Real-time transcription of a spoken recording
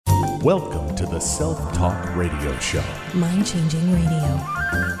Welcome to the Self-Talk Radio Show. Mind-changing radio.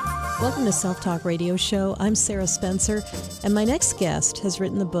 Welcome to Self-Talk Radio Show. I'm Sarah Spencer, and my next guest has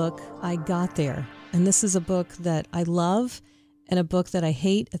written the book, I Got There. And this is a book that I love and a book that I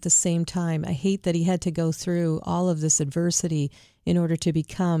hate at the same time. I hate that he had to go through all of this adversity in order to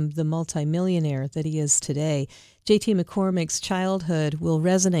become the multimillionaire that he is today. J.T. McCormick's childhood will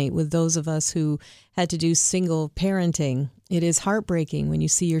resonate with those of us who had to do single parenting. It is heartbreaking when you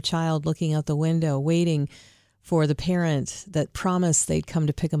see your child looking out the window, waiting for the parent that promised they'd come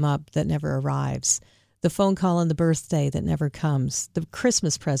to pick them up that never arrives. The phone call on the birthday that never comes. The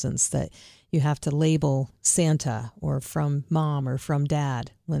Christmas presents that you have to label Santa or from mom or from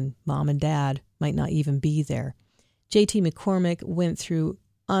dad when mom and dad might not even be there. J.T. McCormick went through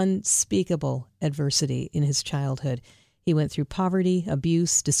unspeakable adversity in his childhood. He went through poverty,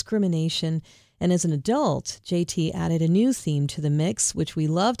 abuse, discrimination, and as an adult, J.T. added a new theme to the mix, which we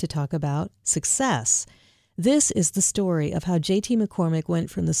love to talk about, success. This is the story of how J.T. McCormick went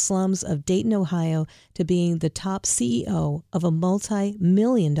from the slums of Dayton, Ohio, to being the top CEO of a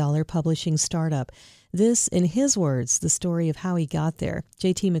multi-million-dollar publishing startup. This, in his words, the story of how he got there.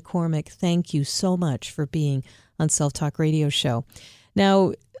 J.T. McCormick, thank you so much for being on Self-Talk Radio Show.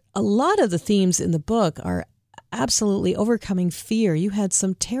 Now, a lot of the themes in the book are absolutely overcoming fear. You had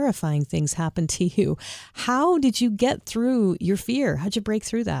some terrifying things happen to you. How did you get through your fear? How'd you break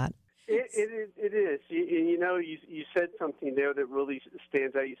through that? It is. You said something there that really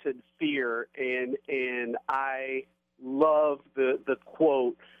stands out. You said fear, and I love the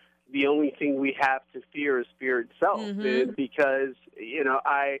quote, the only thing we have to fear is fear itself. Mm-hmm. Because,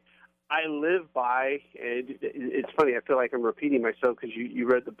 I live by, and it's funny, I feel like I'm repeating myself because you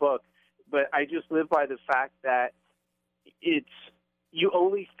read the book, but I just live by the fact that you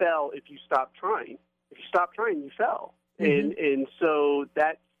only fell if you stop trying. If you stop trying, you fell. Mm-hmm. And so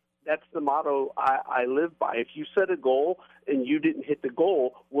that's the motto I live by. If you set a goal and you didn't hit the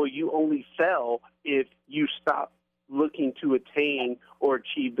goal, well, you only fell if you stop looking to attain or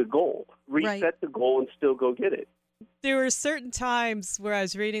achieve the goal. Reset the goal and still go get it. There were certain times where I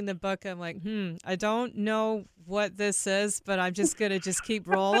was reading the book, I'm like, I don't know what this is, but I'm just going to just keep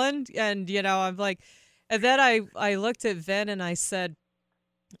rolling. And, I'm like, and then I looked at Vin and I said,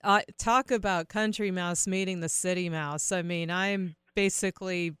 talk about country mouse meeting the city mouse. I mean, I'm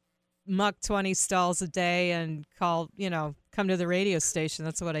basically muck 20 stalls a day and come to the radio station.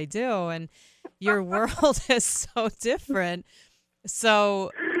 That's what I do. And your world is so different. So,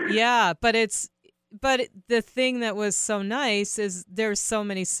 yeah, but the thing that was so nice is there's so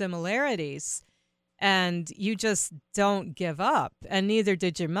many similarities and you just don't give up, and neither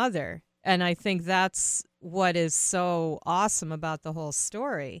did your mother. And I think that's what is so awesome about the whole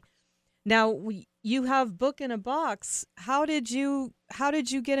story. Now, you have Book in a Box. How did you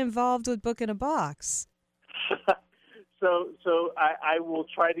get involved with Book in a Box? So I will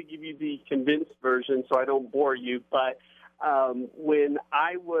try to give you the condensed version so I don't bore you, but when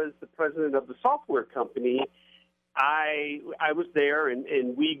I was the president of the software company, I was there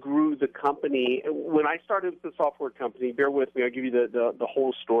and we grew the company. When I started with the software company, bear with me, I'll give you the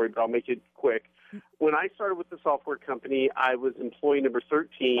whole story, but I'll make it quick. When I started with the software company, I was employee number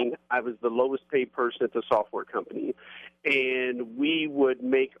 13. I was the lowest paid person at the software company. And we would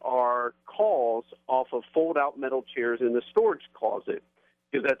make our calls off of fold-out metal chairs in the storage closet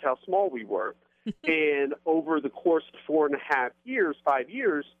because that's how small we were. And over the course of 5 years,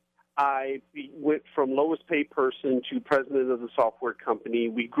 I went from lowest paid person to president of the software company.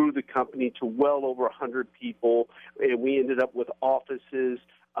 We grew the company to well over 100 people, and we ended up with offices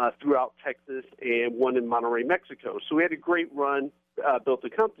throughout Texas and one in Monterrey, Mexico. So we had a great run, built the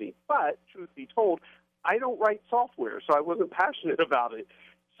company. But truth be told, I don't write software, so I wasn't passionate about it.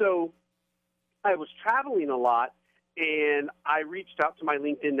 So I was traveling a lot. And I reached out to my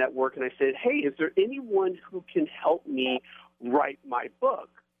LinkedIn network and I said, hey, is there anyone who can help me write my book?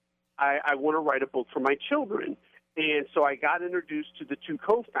 I want to write a book for my children. And so I got introduced to the two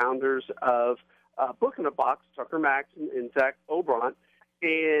co-founders of Book in a Box, Tucker Max and Zach Obrant.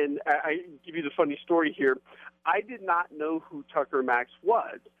 And I give you the funny story here. I did not know who Tucker Max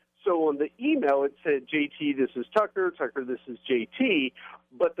was. So on the email, it said, JT, this is Tucker. Tucker, this is JT.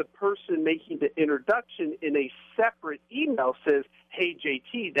 But the person making the introduction in a separate email says, hey,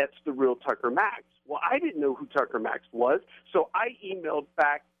 JT, that's the real Tucker Max. Well, I didn't know who Tucker Max was. So I emailed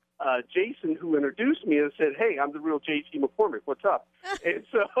back Jason, who introduced me, and said, hey, I'm the real J.T. McCormick. What's up? And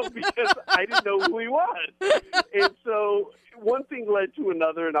so because I didn't know who he was. And so one thing led to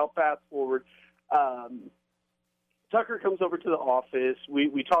another, and I'll fast forward. Tucker comes over to the office.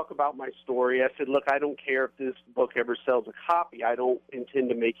 We talk about my story. I said, look, I don't care if this book ever sells a copy. I don't intend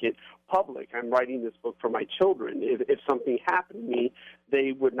to make it public. I'm writing this book for my children. If something happened to me,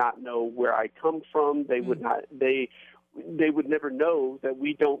 they would not know where I come from. They would not. They would never know that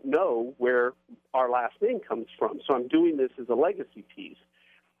we don't know where our last name comes from. So I'm doing this as a legacy piece.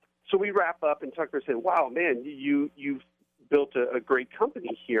 So we wrap up, and Tucker said, wow, man, you've built a great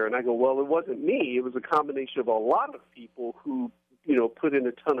company here. And I go, well, it wasn't me. It was a combination of a lot of people who, put in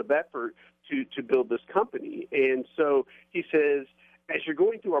a ton of effort to build this company. And so he says, as you're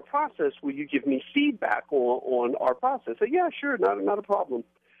going through our process, will you give me feedback on our process? I said, yeah, sure, not a problem.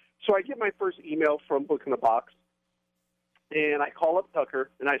 So I get my first email from Book in a Box, and I call up Tucker,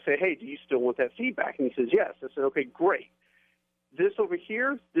 and I say, hey, do you still want that feedback? And he says, yes. I said, okay, great. This over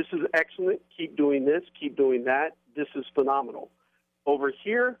here, this is excellent. Keep doing this. Keep doing that. This is phenomenal. Over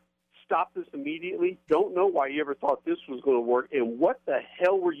here, stop this immediately. Don't know why you ever thought this was going to work. And what the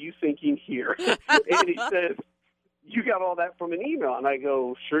hell were you thinking here? And he says, you got all that from an email. And I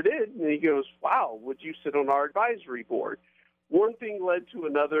go, sure did. And he goes, wow, would you sit on our advisory board? One thing led to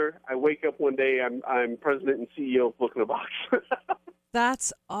another. I wake up one day, I'm president and CEO of Book in a Box.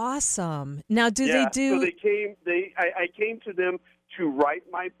 That's awesome. Now, So I came to them to write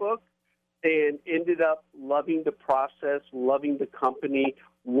my book and ended up loving the process, loving the company,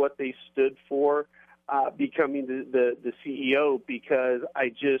 what they stood for, becoming the CEO, because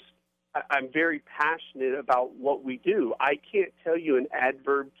I'm very passionate about what we do. I can't tell you an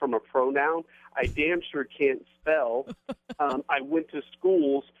adverb from a pronoun. I damn sure can't spell. I went to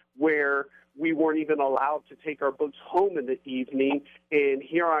schools where we weren't even allowed to take our books home in the evening, and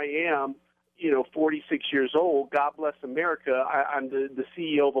here I am, 46 years old. God bless America. I'm the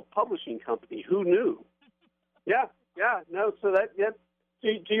CEO of a publishing company. Who knew? Yeah. No. So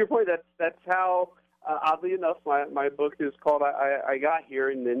to your point, that's how. Oddly enough, my book is called "I Got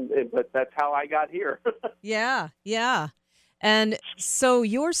Here," but that's how I got here. Yeah. And so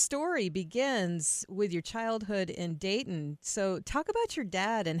your story begins with your childhood in Dayton. So talk about your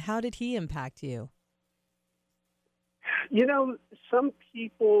dad and how did he impact you? Some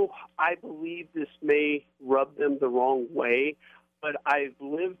people, I believe this may rub them the wrong way, but I've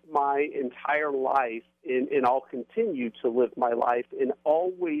lived my entire life, and I'll continue to live my life, in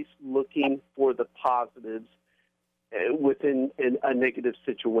always looking for the positives within a negative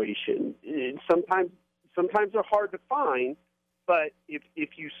situation. And sometimes they're hard to find, but if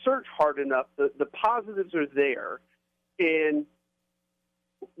you search hard enough, the positives are there. And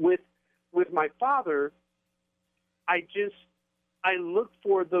with my father, I look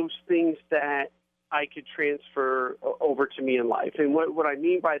for those things that I could transfer over to me in life. And what I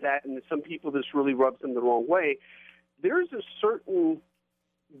mean by that, and some people this really rubs them the wrong way, there's a certain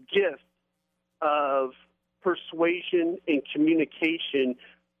gift of persuasion and communication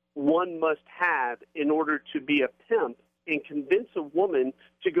one must have in order to be a pimp and convince a woman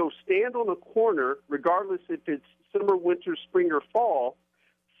to go stand on a corner, regardless if it's summer, winter, spring, or fall,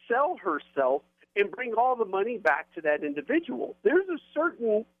 sell herself, and bring all the money back to that individual. There's a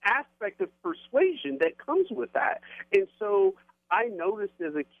certain aspect of persuasion that comes with that. And so I noticed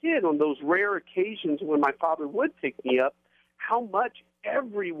as a kid on those rare occasions when my father would pick me up, how much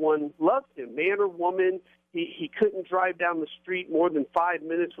everyone loved him, man or woman. He couldn't drive down the street more than 5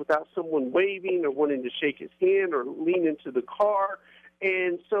 minutes without someone waving or wanting to shake his hand or lean into the car.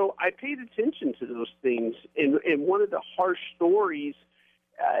 And so I paid attention to those things. And one of the harsh stories,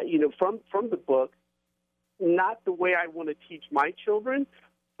 from the book, not the way I want to teach my children,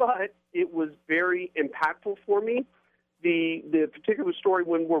 but it was very impactful for me. The particular story,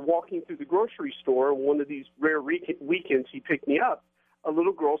 when we're walking through the grocery store, one of these rare weekends he picked me up, a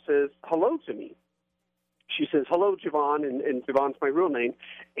little girl says hello to me. She says, hello, Javon, and Javon's my real name.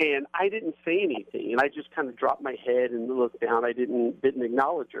 And I didn't say anything, and I just kind of dropped my head and looked down. I didn't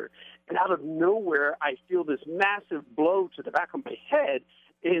acknowledge her. And out of nowhere, I feel this massive blow to the back of my head.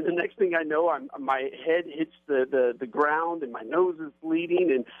 And the next thing I know, my head hits the ground, and my nose is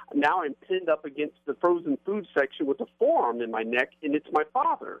bleeding, and now I'm pinned up against the frozen food section with a forearm in my neck, and it's my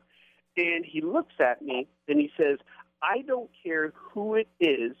father. And he looks at me, and he says, I don't care who it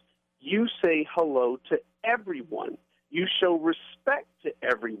is, you say hello to everyone. You show respect to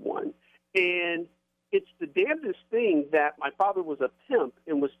everyone. And it's the damnedest thing that my father was a pimp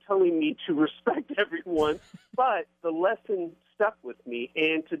and was telling me to respect everyone, but the lesson stuck with me.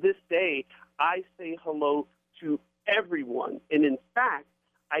 And to this day, I say hello to everyone. And in fact,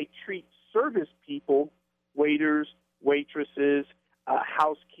 I treat service people, waiters, waitresses,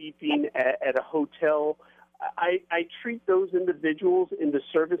 housekeeping at a hotel, I treat those individuals in the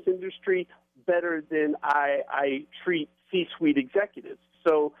service industry better than I treat C-suite executives.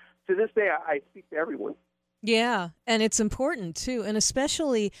 So to this day, I speak to everyone. Yeah, and it's important too, and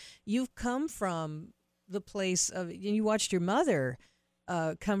especially you've come from the place of you watched your mother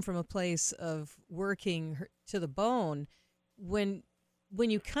come from a place of working to the bone. When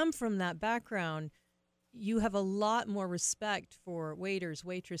you come from that background, you have a lot more respect for waiters,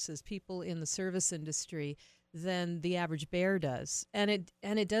 waitresses, people in the service industry than the average bear does, and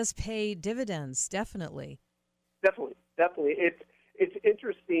it does pay dividends, definitely. Definitely. It's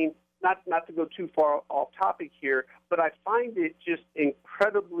interesting. Not to go too far off topic here, but I find it just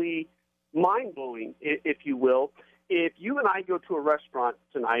incredibly mind-blowing, if you will. If you and I go to a restaurant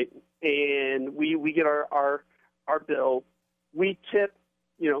tonight and we get our bill, we tip,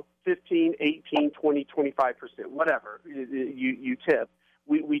 15, 18, 20, 25%, whatever you tip.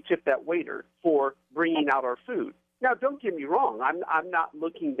 We tip that waiter for bringing out our food. Now, don't get me wrong. I'm not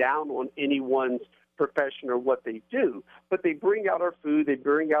looking down on anyone's profession or what they do, but they bring out our food, they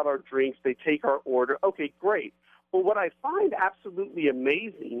bring out our drinks, they take our order. Okay, great. But what I find absolutely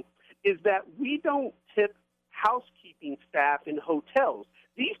amazing is that we don't tip housekeeping staff in hotels.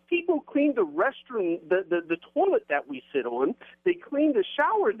 These people clean the restroom, the toilet that we sit on. They clean the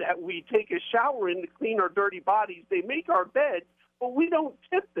shower that we take a shower in to clean our dirty bodies. They make our beds, but we don't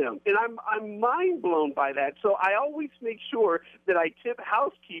tip them. And I'm mind blown by that. So I always make sure that I tip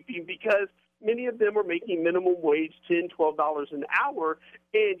housekeeping because many of them are making minimum wage, $10, $12 an hour,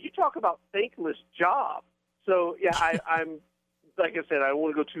 and you talk about thankless job. So, yeah, I'm like I said, I don't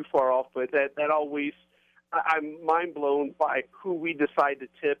want to go too far off, but that always, I'm mind blown by who we decide to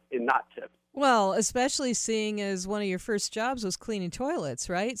tip and not tip. Well, especially seeing as one of your first jobs was cleaning toilets,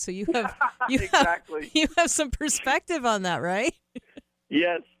 right? So you have exactly. you have some perspective on that, right?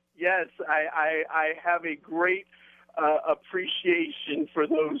 Yes. I have a great appreciation for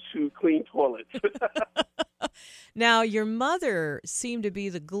those who clean toilets. Now, your mother seemed to be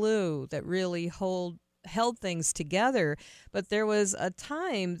the glue that really held things together, but there was a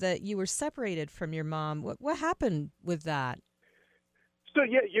time that you were separated from your mom. What happened with that? So,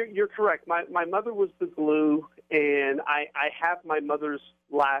 yeah, you're correct. My mother was the glue, and I have my mother's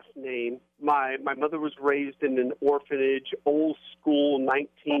last name. My mother was raised in an orphanage, old school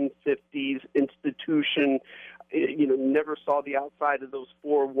 1950s institution. Never saw the outside of those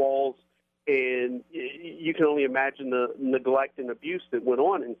four walls, and you can only imagine the neglect and abuse that went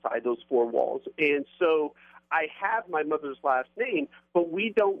on inside those four walls. And so I have my mother's last name, but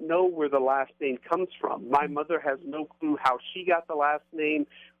we don't know where the last name comes from. My mother has no clue how she got the last name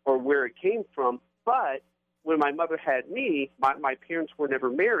or where it came from. But when my mother had me, my parents were never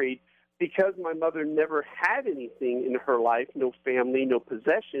married. Because my mother never had anything in her life, no family, no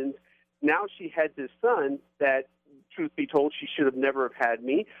possessions, now she had this son that, truth be told, she should have never have had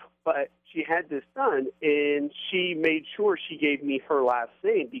me, but she had this son, and she made sure she gave me her last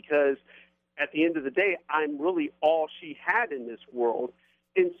name because at the end of the day, I'm really all she had in this world.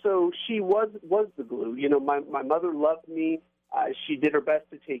 And so she was the glue. My mother loved me. She did her best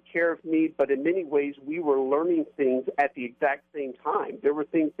to take care of me, but in many ways, we were learning things at the exact same time. There were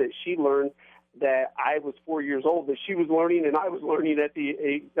things that she learned that I was 4 years old that she was learning and I was learning at the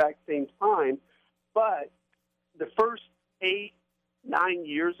exact same time. But the first 8, 9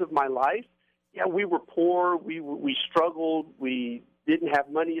 years of my life, yeah, we were poor. We struggled. We didn't have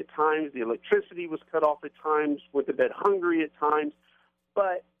money at times. The electricity was cut off at times. Went to bed hungry at times.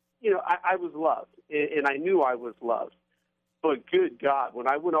 But, I was loved, and I knew I was loved. But good God, when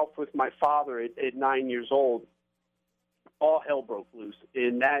I went off with my father at 9 years old, all hell broke loose.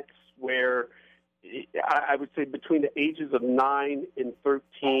 And that's where I would say between the ages of 9 and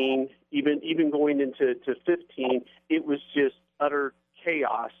 13, even going into 15, it was just utter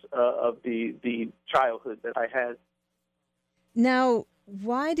chaos of the childhood that I had. Now,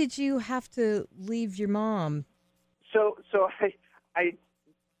 why did you have to leave your mom? So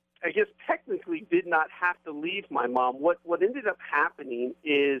I guess technically did not have to leave my mom. What ended up happening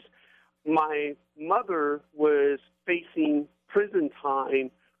is my mother was facing prison time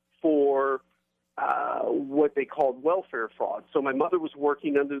for what they called welfare fraud. So my mother was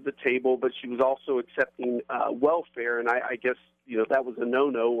working under the table, but she was also accepting welfare, and I guess that was a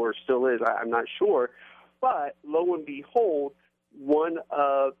no-no, or still is. I'm not sure. But lo and behold, one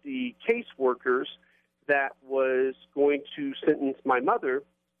of the caseworkers that was going to sentence my mother,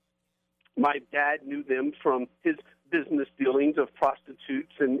 my dad knew them from his business dealings of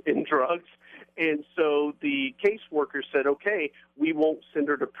prostitutes and drugs. And so the caseworker said, okay, we won't send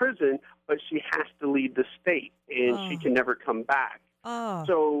her to prison, but she has to leave the state, and she can never come back.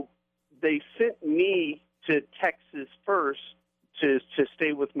 So they sent me to Texas first to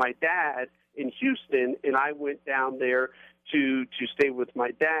stay with my dad in Houston, and I went down there to stay with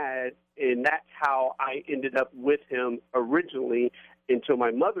my dad, and that's how I ended up with him originally until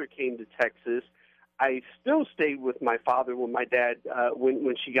my mother came to Texas. I still stayed with my father when my dad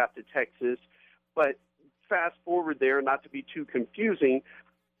when she got to Texas, but fast forward there, not to be too confusing,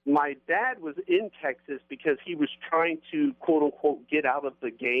 my dad was in Texas because he was trying to, quote unquote, get out of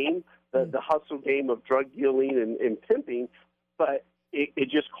the game, the hustle game of drug dealing and pimping, but it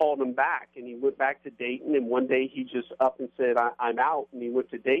just called him back, and he went back to Dayton, and one day he just up and said, I'm out, and he went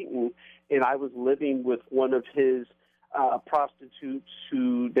to Dayton, and I was living with one of his prostitutes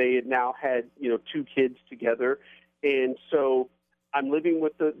who they had now had, 2 kids together, and so I'm living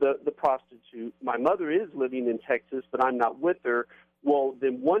with the prostitute. My mother is living in Texas, but I'm not with her. Well,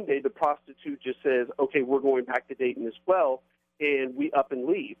 then one day the prostitute just says, okay, we're going back to Dayton as well, and we up and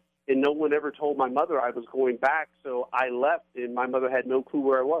leave. And no one ever told my mother I was going back, so I left, and my mother had no clue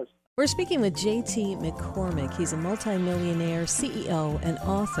where I was. We're speaking with J.T. McCormick. He's a multimillionaire, CEO, and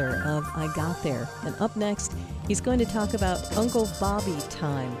author of I Got There. And up next, he's going to talk about Uncle Bobby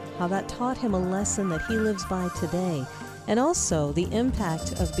time, how that taught him a lesson that he lives by today, and also the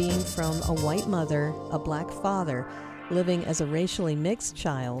impact of being from a white mother, a black father, living as a racially mixed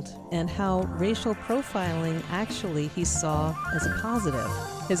child, and how racial profiling actually he saw as a positive.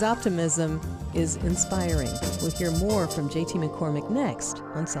 His optimism is inspiring. We'll hear more from J.T. McCormick next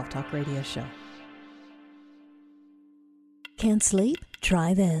on Self Talk Radio Show. Can't sleep?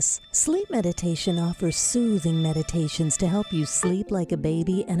 Try this. Sleep Meditation offers soothing meditations to help you sleep like a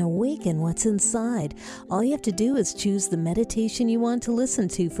baby and awaken what's inside. All you have to do is choose the meditation you want to listen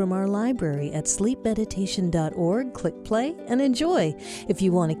to from our library at sleepmeditation.org. Click play and enjoy. If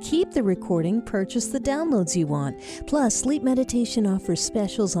you want to keep the recording, purchase the downloads you want. Plus, Sleep Meditation offers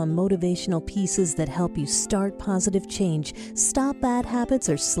specials on motivational pieces that help you start positive change, stop bad habits,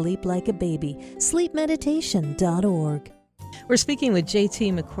 or sleep like a baby. sleepmeditation.org. We're speaking with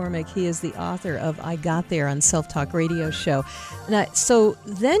J.T. McCormick. He is the author of I Got There on Self Talk Radio Show. Now, so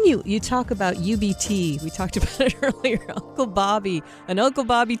then you talk about UBT. We talked about it earlier, Uncle Bobby, an Uncle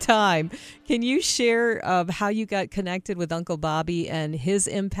Bobby time. Can you share how you got connected with Uncle Bobby and his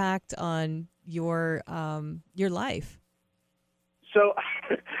impact on your life? So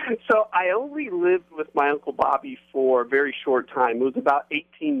I only lived with my Uncle Bobby for a very short time. It was about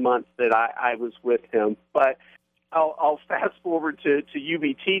 18 months that I was with him, but I'll fast forward to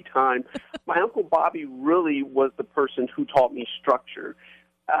UBT time. My Uncle Bobby really was the person who taught me structure.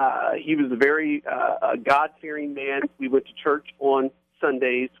 He was a very God-fearing man. We went to church on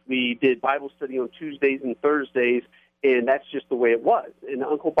Sundays. We did Bible study on Tuesdays and Thursdays, and that's just the way it was. And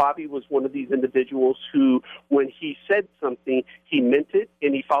Uncle Bobby was one of these individuals who, when he said something, he meant it,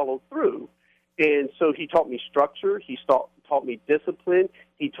 and he followed through. And so he taught me structure. He taught me discipline.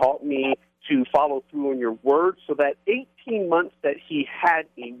 He taught me to follow through on your word. So that 18 months that he had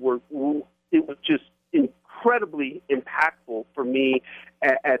me, it was just incredibly impactful for me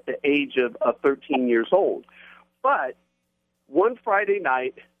at the age of 13 years old. But one Friday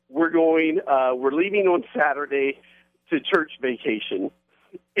night, we're leaving on Saturday to church vacation.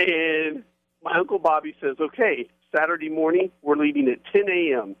 And my Uncle Bobby says, okay, Saturday morning, we're leaving at 10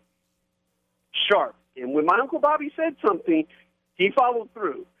 a.m. sharp. And when my Uncle Bobby said something, he followed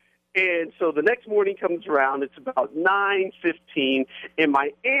through. And so the next morning comes around, it's about 9:15, and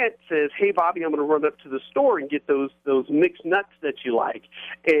my aunt says, hey, Bobby, I'm going to run up to the store and get those mixed nuts that you like.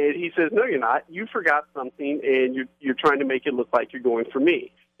 And he says, no, you're not. You forgot something, and you're trying to make it look like you're going for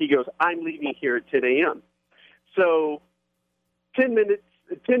me. He goes, I'm leaving here at 10 a.m. So 10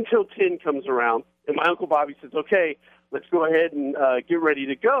 till 10 comes around, and my Uncle Bobby says, okay, let's go ahead and get ready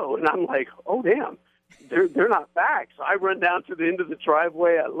to go. And I'm like, oh, damn. They're not back. So I run down to the end of the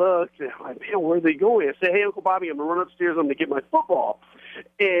driveway. I look, and I'm like, man, where are they going? I say, hey, Uncle Bobby, I'm going to run upstairs. I'm going to get my football.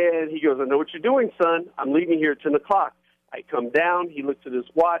 And he goes, I know what you're doing, son. I'm leaving here at 10 o'clock. I come down. He looks at his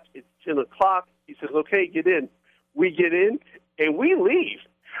watch. It's 10 o'clock. He says, okay, get in. We get in, and we leave.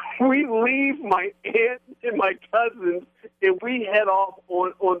 We leave my aunt and my cousins, and we head off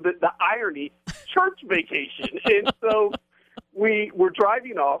on the irony church vacation. And so we're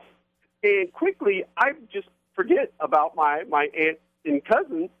driving off. And quickly, I just forget about my aunt and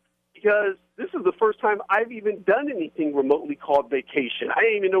cousin because this is the first time I've even done anything remotely called vacation. I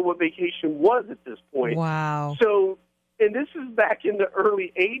didn't even know what vacation was at this point. Wow. So, and this is back in the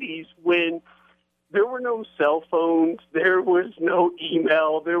early 80s when there were no cell phones, there was no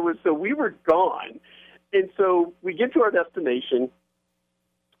email, so we were gone. And so we get to our destination,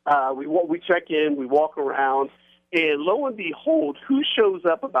 we check in, we walk around, and lo and behold, who shows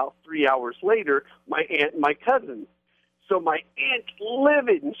up about 3 hours later? My aunt and my cousin. so my aunt's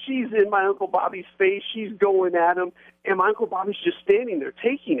livid, and she's in my Uncle Bobby's face. She's going at him, and my Uncle Bobby's just standing there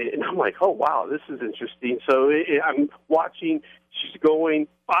taking it. And I'm like, oh, wow, this is interesting. So I'm watching. She's going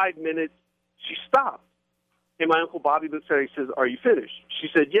 5 minutes. She stopped. And my Uncle Bobby looks at her and says, are you finished? She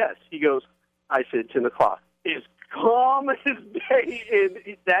said, yes. He goes, I said 10 o'clock. As calm as day,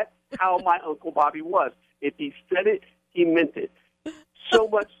 and that's how my Uncle Bobby was. If he said it, he meant it. So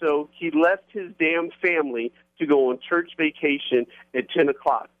much so, he left his damn family to go on church vacation at 10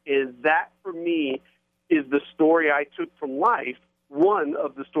 o'clock. And that, for me, is the story I took from life, one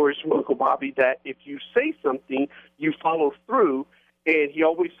of the stories from Uncle Bobby, that if you say something, you follow through. And he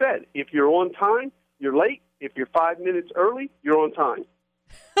always said, if you're on time, you're late. If you're 5 minutes early, you're on time.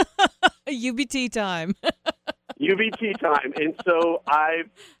 UBT time. UBT time. And so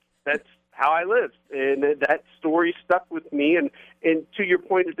that's how I lived. And that story stuck with me. And to your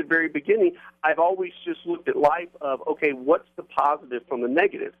point at the very beginning, I've always just looked at life of, okay, what's the positive from the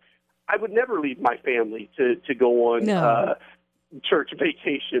negative? I would never leave my family to go on church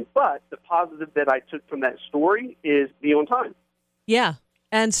vacation. But the positive that I took from that story is be on time. Yeah,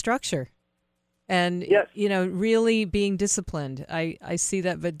 and structure. And, yes. Really being disciplined. I see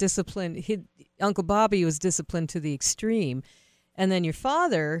that, but discipline, Uncle Bobby was disciplined to the extreme. And then your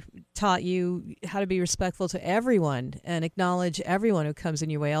father taught you how to be respectful to everyone and acknowledge everyone who comes in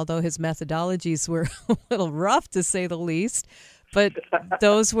your way, although his methodologies were a little rough, to say the least. But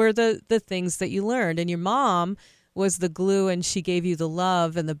those were the things that you learned. And your mom was the glue, and she gave you the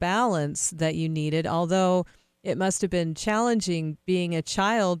love and the balance that you needed, although it must have been challenging being a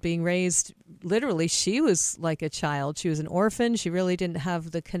child, being raised, literally, she was like a child. She was an orphan. She really didn't have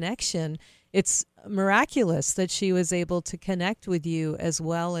the connection. It's miraculous that she was able to connect with you as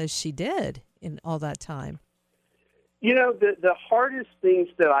well as she did in all that time. The hardest things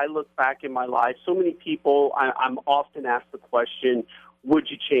that I look back in my life, so many people, I'm often asked the question, would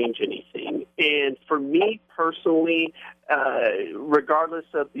you change anything? And for me personally, regardless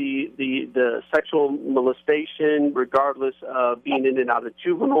of the sexual molestation, regardless of being in and out of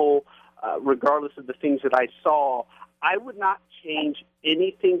juvenile, regardless of the things that I saw, I would not change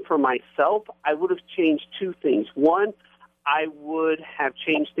anything for myself. I would have changed two things. One, I would have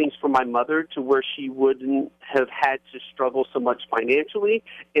changed things for my mother to where she wouldn't have had to struggle so much financially,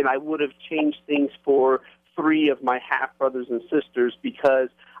 and I would have changed things for 3 of my half-brothers and sisters, because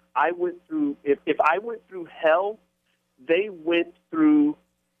I went through, if I went through hell, they went through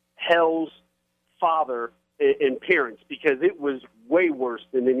hell's father and parents, because it was way worse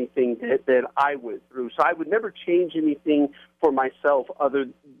than anything that I went through. So I would never change anything for myself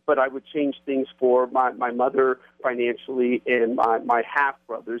but I would change things for my mother financially and my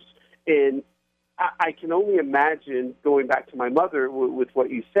half-brothers. And I can only imagine, going back to my mother with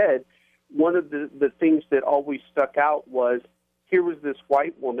what you said, one of the things that always stuck out was, here was this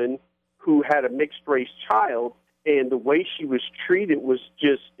white woman who had a mixed-race child, and the way she was treated was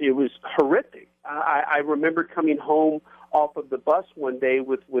just, it was horrific. I remember coming home off of the bus one day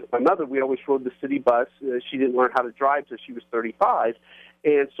with my mother. We always rode the city bus. She didn't learn how to drive until she was 35.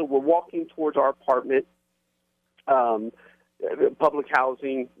 And so we're walking towards our apartment, public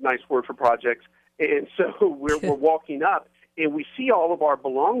housing, nice word for projects. And so we're walking up, and we see all of our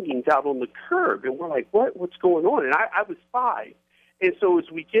belongings out on the curb, and we're like, what's going on? And I was 5. And so as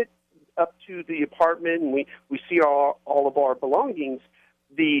we get up to the apartment and we see all of our belongings,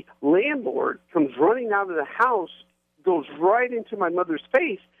 the landlord comes running out of the house, goes right into my mother's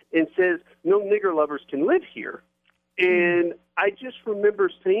face, and says, no nigger lovers can live here. And I just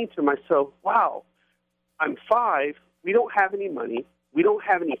remember saying to myself, wow, I'm 5, we don't have any money, we don't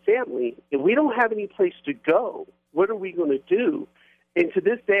have any family, and we don't have any place to go. What are we going to do? And to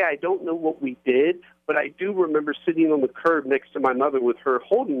this day, I don't know what we did, but I do remember sitting on the curb next to my mother with her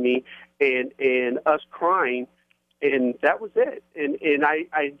holding me and us crying, and that was it. And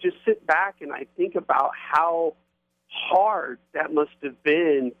I just sit back and I think about how hard that must have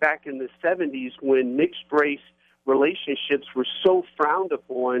been back in the 70s when mixed-race relationships were so frowned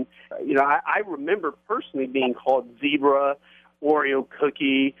upon. I remember personally being called zebra, Oreo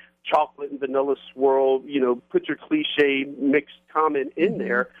cookie, chocolate and vanilla swirl, put your cliche mixed comment in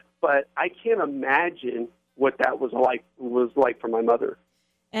there, but I can't imagine what that was like for my mother.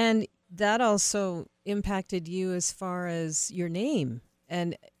 And that also impacted you as far as your name.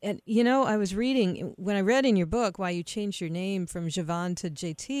 And I was reading, when I read in your book why you changed your name from Javon to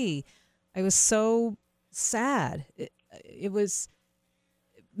JT, I was so sad. It was,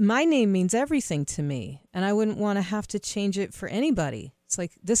 my name means everything to me, and I wouldn't want to have to change it for anybody. It's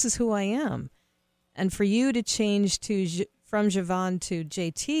like, this is who I am. And for you to change from Javon to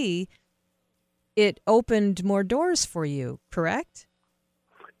JT, it opened more doors for you, correct?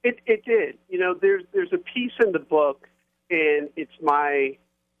 It did. You know, there's a piece in the book, and it's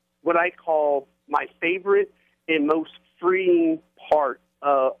what I call my favorite and most freeing part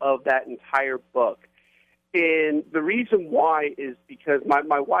of that entire book. And the reason why is because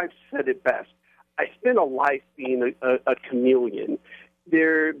my wife said it best. I spent a life being a chameleon.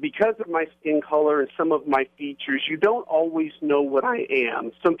 Because of my skin color and some of my features, you don't always know what I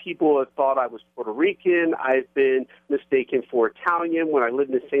am. Some people have thought I was Puerto Rican. I've been mistaken for Italian. When I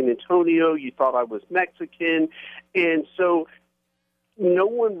lived in San Antonio, you thought I was Mexican. And so no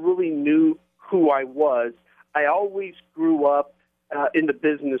one really knew who I was. I always grew up in the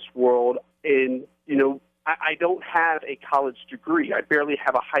business world, and, you know, I don't have a college degree. I barely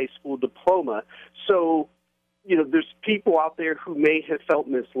have a high school diploma. So, you know, there's people out there who may have felt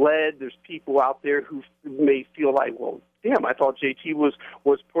misled. There's people out there who may feel like, well, damn, I thought JT was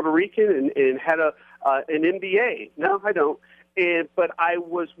Puerto Rican and had an MBA. No, I don't. But I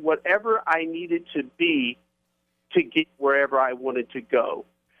was whatever I needed to be to get wherever I wanted to go.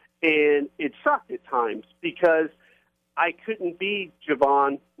 And it sucked at times because I couldn't be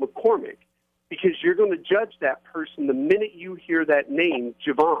Javon McCormick, because you're going to judge that person the minute you hear that name,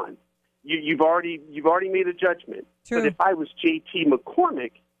 Javon. You've already made a judgment. True. But if I was JT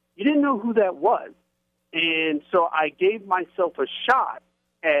McCormick, you didn't know who that was. And so I gave myself a shot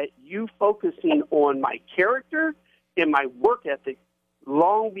at you focusing on my character and my work ethic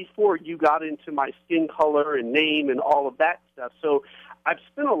long before you got into my skin color and name and all of that stuff. So I've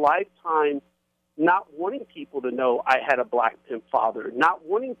spent a lifetime not wanting people to know I had a black pimp father, not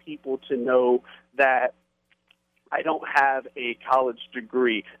wanting people to know that I don't have a college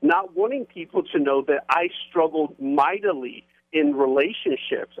degree, not wanting people to know that I struggled mightily in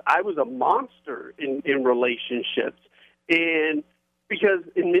relationships. I was a monster in relationships. And because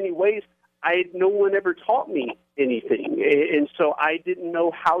in many ways, no one ever taught me anything. And so I didn't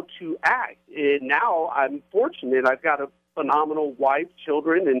know how to act. And now I'm fortunate. I've got a phenomenal wife,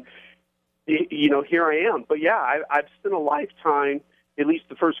 children, and, you know, here I am. But, yeah, I've spent a lifetime, at least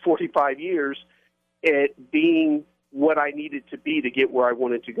the first 45 years, at being what I needed to be to get where I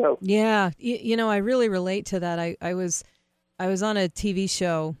wanted to go. Yeah, you know, I really relate to that. I was on a TV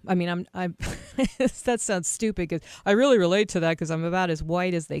show. I mean, I'm that sounds stupid because I really relate to that because I'm about as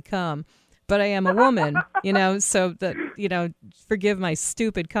white as they come. But I am a woman, you know, so that, you know, forgive my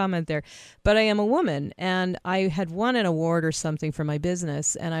stupid comment there. But I am a woman, and I had won an award or something for my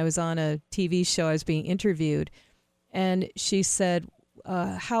business, and I was on a TV show. I was being interviewed, and she said,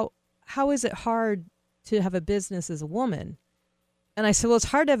 how is it hard to have a business as a woman? And I said, well, it's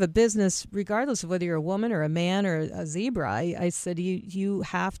hard to have a business regardless of whether you're a woman or a man or a zebra. I said, you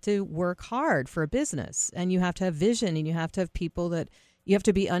have to work hard for a business, and you have to have vision, and you have to have people that you have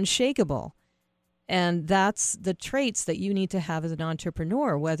to be unshakable. And that's the traits that you need to have as an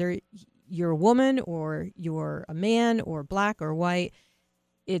entrepreneur, whether you're a woman or you're a man or black or white.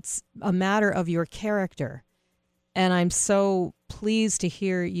 It's a matter of your character. And I'm so pleased to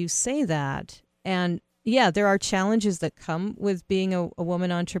hear you say that. And yeah, there are challenges that come with being a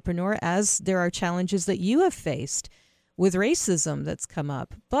woman entrepreneur, as there are challenges that you have faced with racism that's come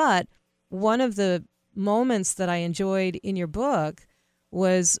up. But one of the moments that I enjoyed in your book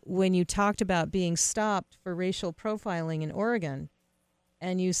was when you talked about being stopped for racial profiling in Oregon.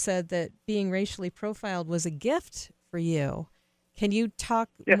 And you said that being racially profiled was a gift for you. Can you talk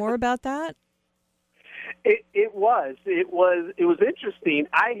more about that? It was interesting.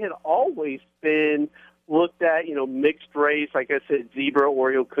 I had always been looked at, you know, mixed race, like I said, zebra,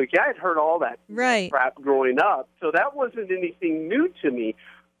 Oreo cookie. I had heard all that crap growing up, so that wasn't anything new to me.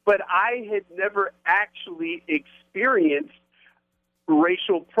 But I had never actually experienced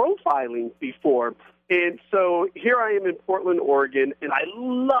racial profiling before. And so here I am in Portland, Oregon, and I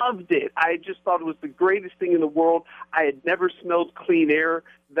loved it. I just thought it was the greatest thing in the world. I had never smelled clean air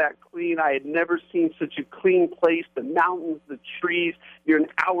that clean. I had never seen such a clean place. The mountains, the trees. You're an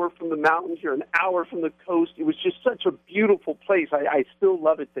hour from the mountains. You're an hour from the coast. It was just such a beautiful place. I still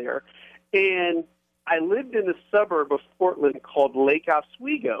love it there. And I lived in a suburb of Portland called Lake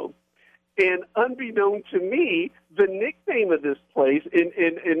Oswego. And unbeknown to me, the nickname of this place,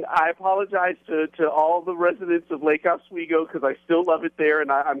 and I apologize to all the residents of Lake Oswego because I still love it there, and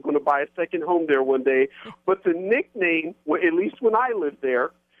I'm going to buy a second home there one day. But the nickname, at least when I lived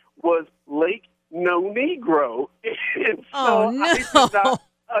there, was Lake No Negro. And so I did not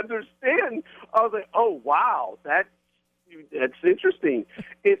understand. I was like, oh, wow, that's interesting.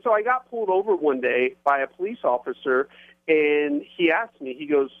 And so I got pulled over one day by a police officer, and he asked me, he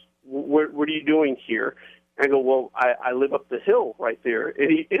goes, what are you doing here? And I go, well, I live up the hill right there.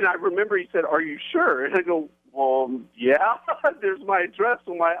 And I remember he said, are you sure? And I go, well, yeah, there's my address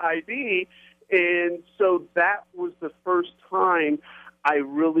on my ID. And so that was the first time I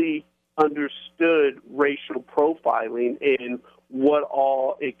really understood racial profiling and what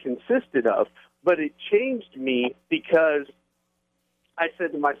all it consisted of. But it changed me because I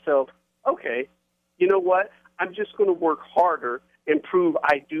said to myself, okay, you know what? I'm just going to work harder and prove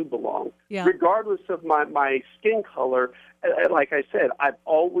I do belong. Yeah. Regardless of my skin color, like I said, I've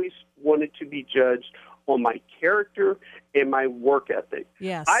always wanted to be judged on my character and my work ethic.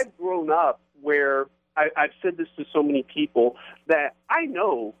 Yes. I've grown up where I've said this to so many people that I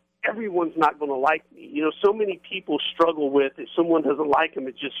know everyone's not going to like me. You know, so many people struggle with if someone doesn't like them,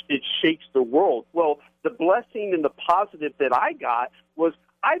 it shakes the world. Well, the blessing and the positive that I got was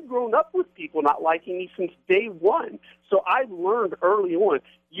I've grown up with people not liking me since day one. So I learned early on,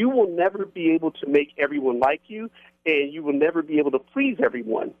 you will never be able to make everyone like you, and you will never be able to please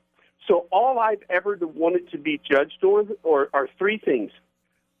everyone. So all I've ever wanted to be judged on are three things.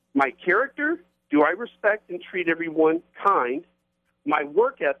 My character, do I respect and treat everyone kind? My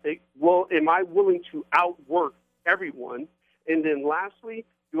work ethic, well, am I willing to outwork everyone? And then lastly,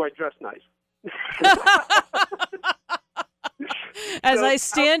 do I dress nice? As So I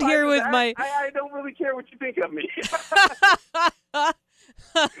stand here with I don't really care what you think of me.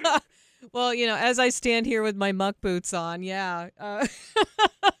 Well, you know, as I stand here with my muck boots on, yeah.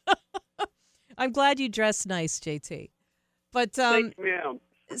 I'm glad you dress nice, JT. But Thank you, ma'am.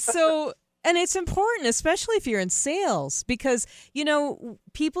 so, and it's important, especially if you're in sales, because, you know,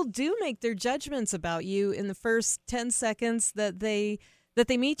 people do make their judgments about you in the first 10 seconds that they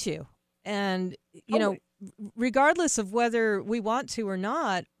meet you. And, you know, regardless of whether we want to or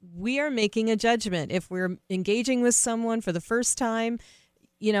not, we are making a judgment. If we're engaging with someone for the first time,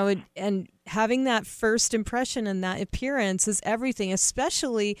 you know, and having that first impression and that appearance is everything,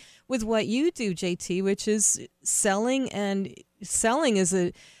 especially with what you do, JT, which is selling. And selling is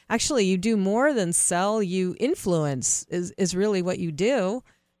actually you do more than sell. You influence is really what you do.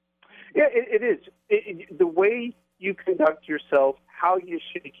 Yeah, it is. The way you conduct yourself, how you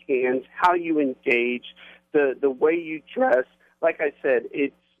shake hands, how you engage, the way you dress. Like I said,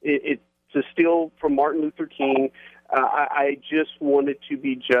 it's to steal from Martin Luther King. I just wanted to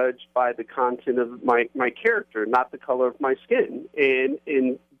be judged by the content of my character, not the color of my skin.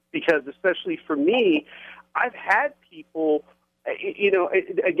 And because especially for me, I've had people, you know,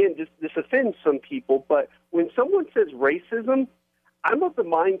 again, this offends some people, but when someone says racism, I'm of the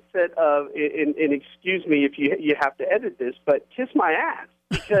mindset of, and excuse me if you have to edit this, but kiss my ass.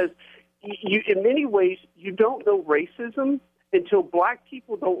 Because you, in many ways, you don't know racism until black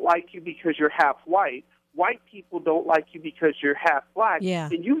people don't like you because you're half white. White people don't like you because you're half black, Yeah.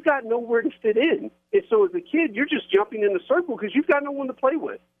 and you've got nowhere to fit in. And so as a kid, you're just jumping in the circle because you've got no one to play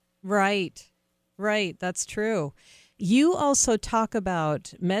with. Right. That's true. You also talk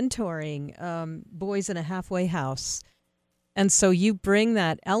about mentoring boys in a halfway house. And so you bring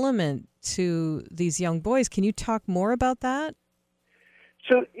that element to these young boys. Can you talk more about that?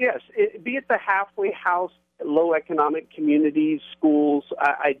 So, yes, be it the halfway house, low economic communities, schools,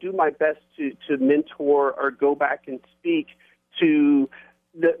 I do my best to mentor or go back and speak to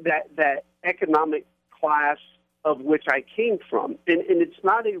that economic class of which I came from. And it's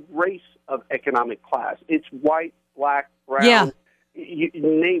not a race of economic class. It's white, black, brown, Yeah. you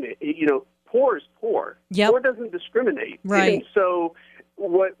name it. You know, poor is poor. Yep. Poor doesn't discriminate. Right. And so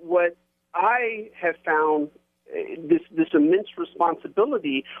what I have found this immense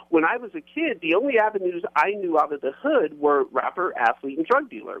responsibility. When I was a kid, the only avenues I knew out of the hood were rapper, athlete, and drug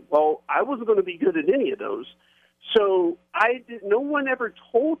dealer. Well, I wasn't going to be good at any of those. So no one ever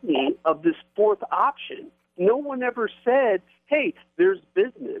told me of this fourth option. No one ever said, hey, there's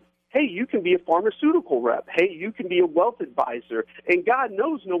business. Hey, you can be a pharmaceutical rep. Hey, you can be a wealth advisor. And God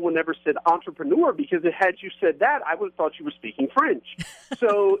knows no one ever said entrepreneur, because had you said that, I would have thought you were speaking French.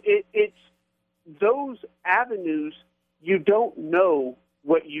 So it's those avenues, you don't know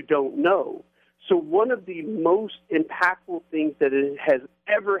what you don't know. So one of the most impactful things that has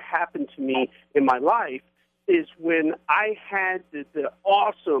ever happened to me in my life is when I had the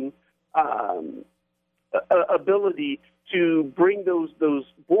awesome ability to bring those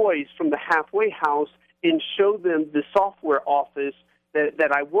boys from the halfway house and show them the software office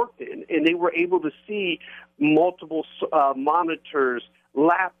that I worked in. And they were able to see multiple monitors,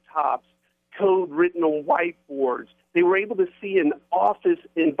 laptops, code written on whiteboards. They were able to see an office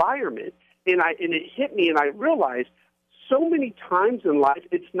environment. And it hit me, and I realized so many times in life,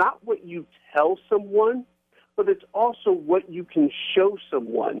 it's not what you tell someone, but it's also what you can show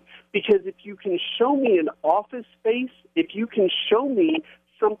someone. Because if you can show me an office space, if you can show me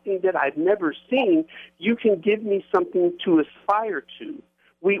something that I've never seen, you can give me something to aspire to.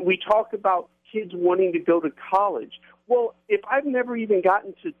 We talk about kids wanting to go to college. Well, if I've never even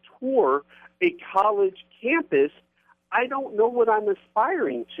gotten to tour a college campus, I don't know what I'm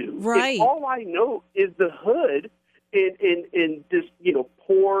aspiring to. Right. If all I know is the hood and this,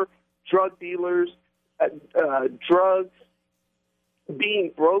 poor drug dealers, drugs,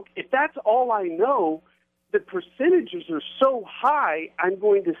 being broke, if that's all I know, the percentages are so high, I'm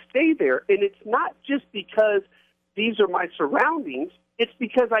going to stay there. And it's not just because these are my surroundings. It's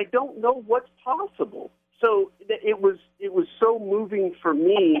because I don't know what's possible. So it was so moving for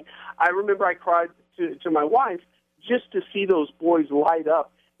me. I remember I cried to my wife just to see those boys light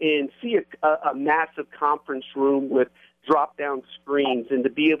up and see a massive conference room with drop-down screens and to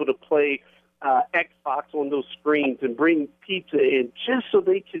be able to play Xbox on those screens and bring pizza in just so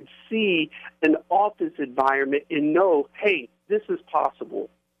they could see an office environment and know, hey, this is possible.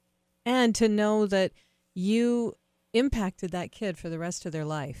 And to know that you impacted that kid for the rest of their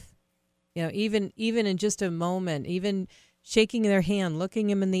life. Even in just a moment, even shaking their hand, looking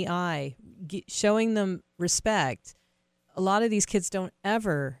them in the eye, showing them respect. A lot of these kids don't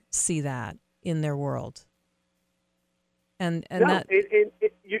ever see that in their world. And no, that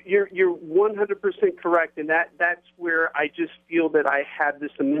you're 100% correct, and that's where I just feel that I have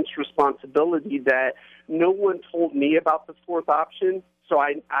this immense responsibility that no one told me about the fourth option. So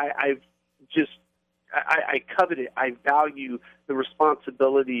I covet it. I value the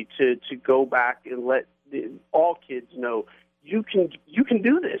responsibility to go back and let all kids know you can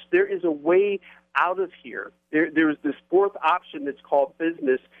do this. There is a way out of here. There's this fourth option that's called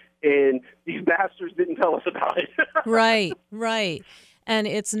business, and these bastards didn't tell us about it. Right. And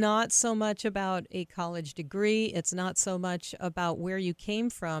it's not so much about a college degree. It's not so much about where you came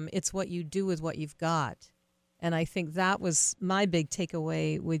from. It's what you do with what you've got. And I think that was my big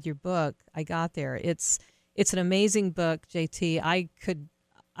takeaway with your book, I Got There. It's an amazing book, JT.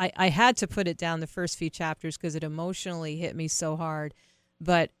 I had to put it down the first few chapters because it emotionally hit me so hard.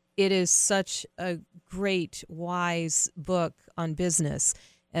 But it is such a great, wise book on business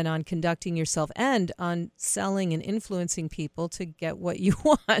and on conducting yourself and on selling and influencing people to get what you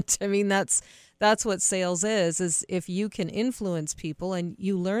want. I mean, that's what sales is if you can influence people and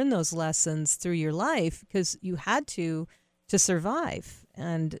you learn those lessons through your life because you had to survive.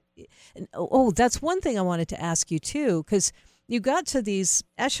 And that's one thing I wanted to ask you too, because you got to these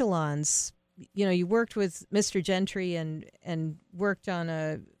echelons. You worked with Mr. Gentry and worked on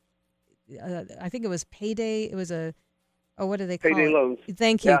I think it was Payday. It was what do they call Payday it? loans.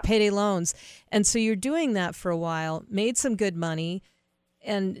 Thank you, Yeah. Payday loans. And so you're doing that for a while, made some good money.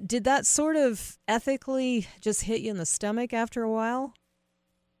 And did that sort of ethically just hit you in the stomach after a while?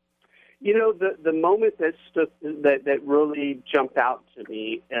 The moment that really jumped out to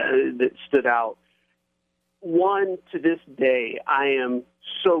me, that stood out, one, to this day, I am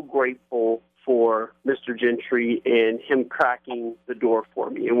so grateful for Mr. Gentry and him cracking the door for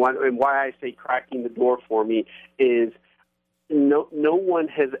me. And why I say cracking the door for me is no one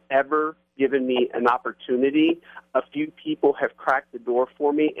has ever given me an opportunity. A few people have cracked the door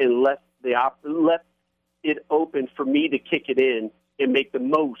for me and left it open for me to kick it in and make the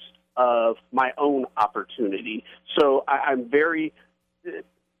most of my own opportunity. So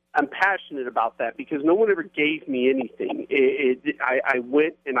I'm passionate about that because no one ever gave me anything. I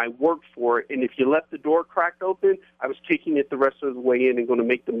went and I worked for it, and if you left the door cracked open, I was kicking it the rest of the way in and going to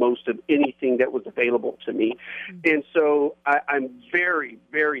make the most of anything that was available to me. Mm-hmm. And so I'm very,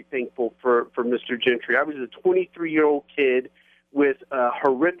 very thankful for Mr. Gentry. I was a 23-year-old kid with a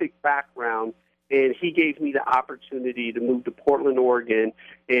horrific background, and he gave me the opportunity to move to Portland, Oregon,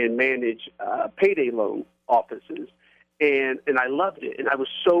 and manage payday loan offices. And I loved it, and I was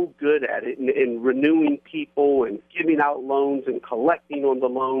so good at it, and renewing people and giving out loans and collecting on the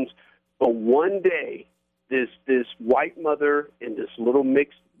loans. But one day, this white mother and this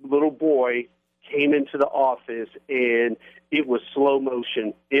mixed little boy came into the office, and it was slow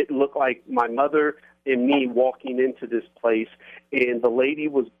motion. It looked like my mother and me walking into this place, and the lady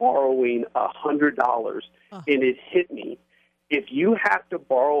was borrowing $100, and it hit me. If you have to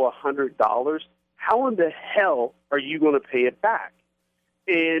borrow $100, how in the hell are you going to pay it back?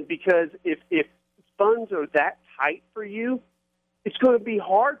 And because if funds are that tight for you, it's going to be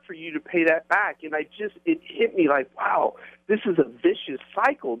hard for you to pay that back. And it hit me like, wow, this is a vicious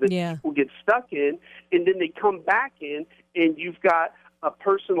cycle that people get stuck in, and then they come back in, and you've got a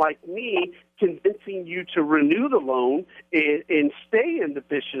person like me convincing you to renew the loan and stay in the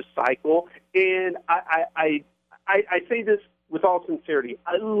vicious cycle. And I say this with all sincerity.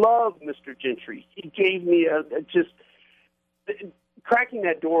 I love Mr. Gentry. He gave me cracking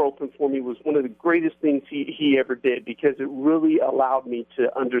that door open for me was one of the greatest things he ever did, because it really allowed me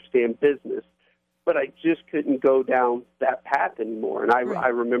to understand business. But I just couldn't go down that path anymore. And I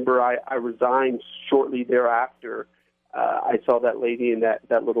remember I resigned shortly thereafter. I saw that lady and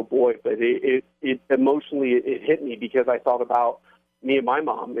that little boy, but it emotionally it hit me, because I thought about me and my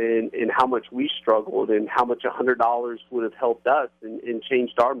mom and how much we struggled and how much $100 would have helped us and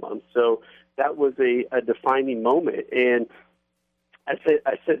changed our month. So that was a defining moment. And I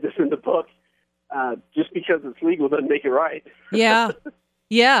said this in the book, just because it's legal doesn't make it right. Yeah.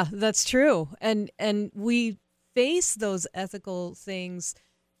 Yeah, that's true. And we face those ethical things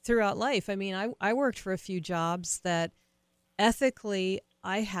throughout life. I mean, I worked for a few jobs that ethically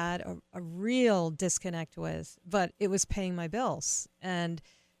I had a real disconnect with, but it was paying my bills. And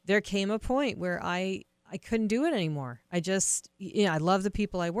there came a point where I couldn't do it anymore. I just, I love the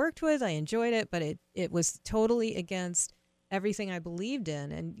people I worked with. I enjoyed it, but it was totally against everything I believed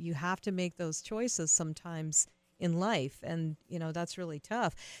in. And you have to make those choices sometimes in life. And, that's really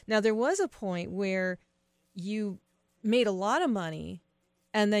tough. Now, there was a point where you made a lot of money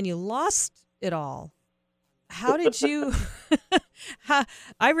and then you lost it all. How did you,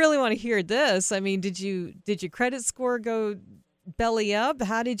 I really want to hear this. I mean, did your credit score go belly up?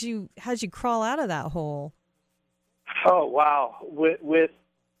 How'd you crawl out of that hole? Oh, wow. With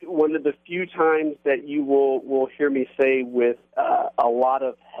one of the few times that you will hear me say with a lot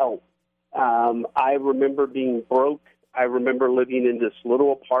of help. I remember being broke. I remember living in this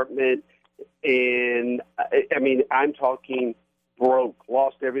little apartment, and I mean, I'm talking broke,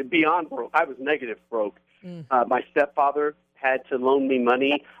 lost everything, beyond broke. I was negative broke. My stepfather had to loan me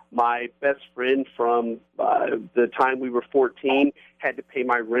money. My best friend from the time we were 14 had to pay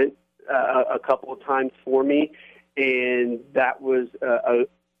my rent a couple of times for me, and that was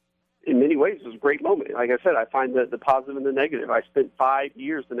in many ways, it was a great moment. Like I said, I find the positive and the negative. I spent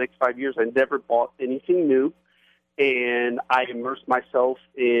the next 5 years, I never bought anything new, and I immersed myself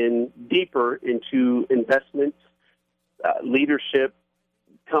deeper into investments, leadership,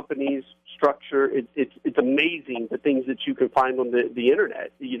 companies, structure. It's amazing the things that you can find on the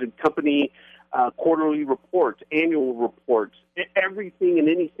internet. The company quarterly reports, annual reports, everything and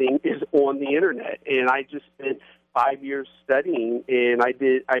anything is on the internet. And I just spent 5 years studying, and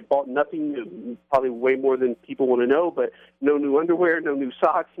I bought nothing new, probably way more than people want to know, but no new underwear, no new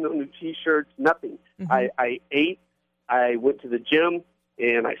socks, no new T-shirts, nothing. Mm-hmm. I ate, I went to the gym,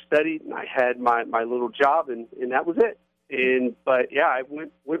 and I studied, and I had my little job, and that was it. But yeah, I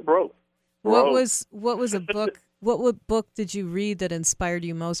went broke. What was a book? What book did you read that inspired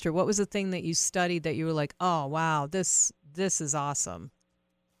you most, or what was the thing that you studied that you were like, oh wow, this is awesome?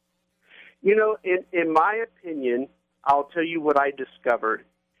 In my opinion, I'll tell you what I discovered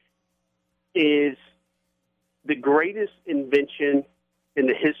is the greatest invention in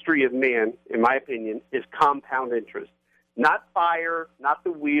the history of man, in my opinion, is compound interest. Not fire, not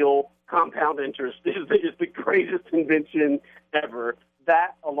the wheel. Compound interest is the greatest invention ever.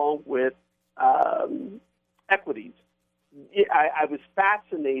 That, along with equities. I was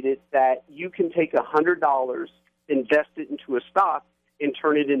fascinated that you can take $100, invest it into a stock, and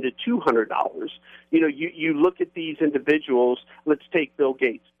turn it into $200. You look at these individuals. Let's take Bill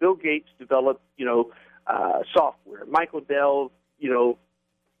Gates. Bill Gates developed, software. Michael Dell,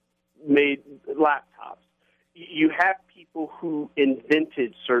 made laptops. You have people who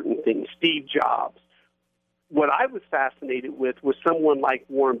invented certain things. Steve Jobs. What I was fascinated with was someone like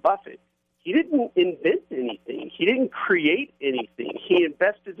Warren Buffett. He didn't invent anything. He didn't create anything. He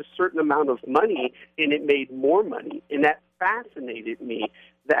invested a certain amount of money, and it made more money. And that fascinated me,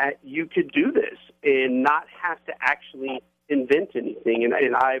 that you could do this and not have to actually invent anything.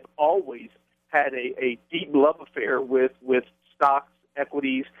 And I've always had a deep love affair with stocks,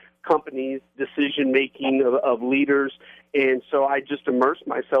 equities, companies, decision-making of leaders. And so I just immersed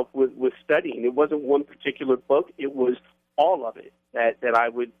myself with studying. It wasn't one particular book. It was all of it that I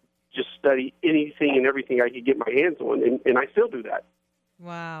would just study anything and everything I could get my hands on, and I still do that.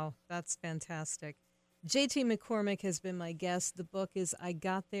 Wow, that's fantastic. J.T. McCormick has been my guest. The book is I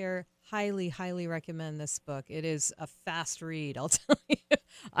Got There. Highly, highly recommend this book. It is a fast read, I'll tell you.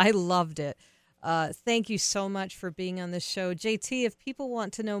 I loved it. Thank you so much for being on this show. JT, if people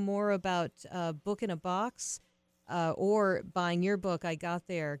want to know more about Book in a Box or buying your book, I Got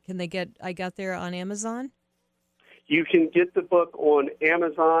There, can they get I Got There on Amazon? You can get the book on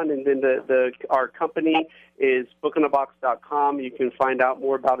Amazon, and then our company is bookintheBox.com. You can find out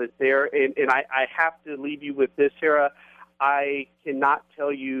more about it there. And I have to leave you with this, Sarah. I cannot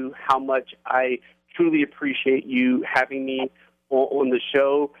tell you how much I truly appreciate you having me on the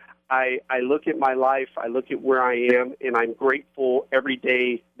show. I look at my life, I look at where I am, and I'm grateful every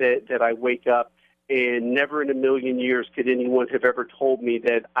day that I wake up. And never in a million years could anyone have ever told me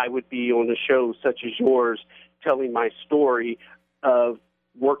that I would be on a show such as yours telling my story of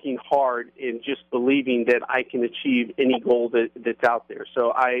working hard and just believing that I can achieve any goal that's out there.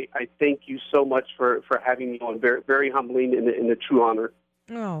 So I thank you so much for having me on. Very, very humbling and a true honor.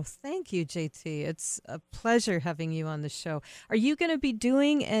 Oh, thank you, JT. It's a pleasure having you on the show. Are you going to be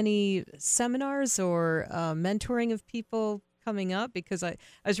doing any seminars or mentoring of people coming up? Because I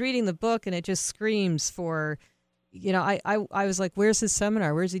was reading the book and it just screams for, I was like, where's his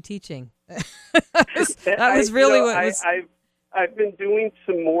seminar? Where's he teaching? that was really what was... I've been doing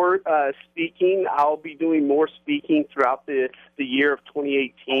some more speaking. I'll be doing more speaking throughout the year of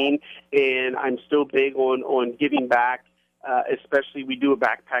 2018, and I'm still big on giving back. Especially, we do a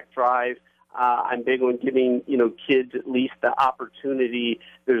backpack drive. I'm big on giving kids at least the opportunity.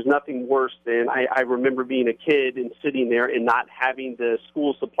 There's nothing worse than I remember being a kid and sitting there and not having the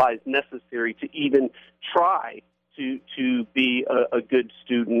school supplies necessary to even try to be a good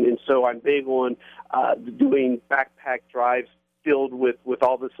student. And so I'm big on doing backpack drives filled with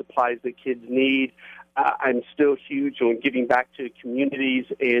all the supplies that kids need. I'm still huge on giving back to communities,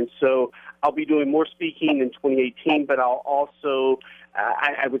 and so I'll be doing more speaking in 2018, but I'll also,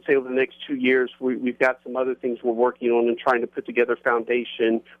 I would say over the next 2 years, we've got some other things we're working on and trying to put together a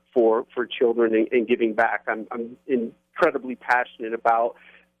foundation for children and giving back. I'm incredibly passionate about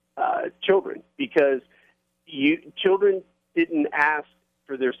children because children didn't ask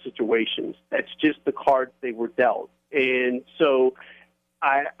for their situations. That's just the cards they were dealt. And so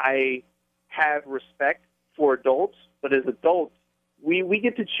I have respect for adults, but as adults, we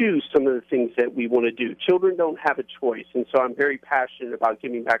get to choose some of the things that we want to do. Children don't have a choice, and so I'm very passionate about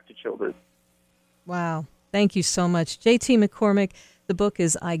giving back to children. Wow. Thank you so much. JT McCormick, the book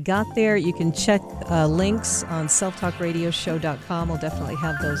is I Got There. You can check links on selftalkradioshow.com. We'll definitely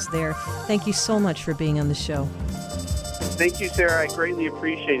have those there. Thank you so much for being on the show. Thank you, Sarah. I greatly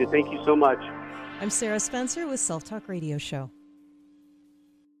appreciate it. Thank you so much. I'm Sarah Spencer with Self Talk Radio Show.